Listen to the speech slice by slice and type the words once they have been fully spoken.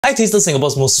I tasted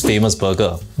Singapore's most famous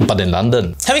burger, but in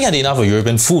London. Having had enough of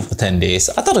European food for 10 days,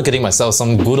 I thought of getting myself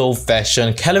some good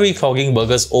old-fashioned calorie-clogging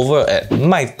burgers over at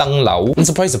Mai Tang Lao. And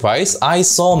surprise, surprise, I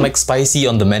saw McSpicy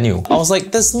on the menu. I was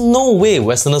like, there's no way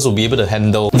Westerners will be able to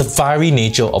handle the fiery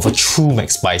nature of a true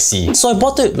McSpicy. So I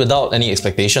bought it without any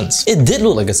expectations. It did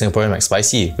look like a Singaporean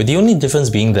McSpicy, with the only difference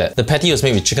being that the patty was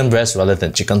made with chicken breast rather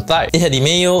than chicken thigh. It had the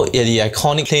mayo, it had the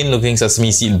iconic plain-looking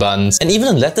sesame seed buns, and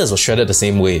even the lettuce was shredded the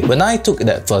same way. When I took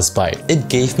that first bite, it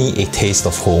gave me a taste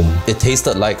of home. It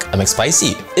tasted like a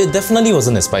McSpicy. It definitely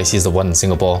wasn't as spicy as the one in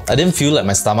Singapore. I didn't feel like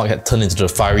my stomach had turned into the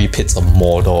fiery pits of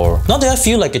Mordor. Nor did I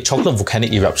feel like a chocolate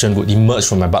volcanic eruption would emerge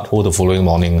from my butthole the following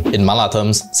morning. In mala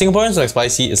terms, Singaporean's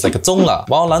McSpicy is like a zong la,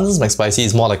 while London's McSpicy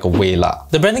is more like a wei la.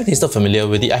 The branding tasted familiar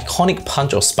with the iconic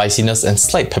punch of spiciness and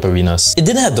slight pepperiness. It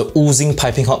didn't have the oozing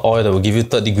piping hot oil that will give you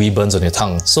third-degree burns on your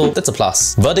tongue, so that's a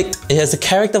plus. Verdict: it has the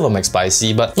character of a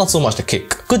McSpicy, but not so much the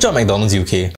kick. Good job McDonald's UK.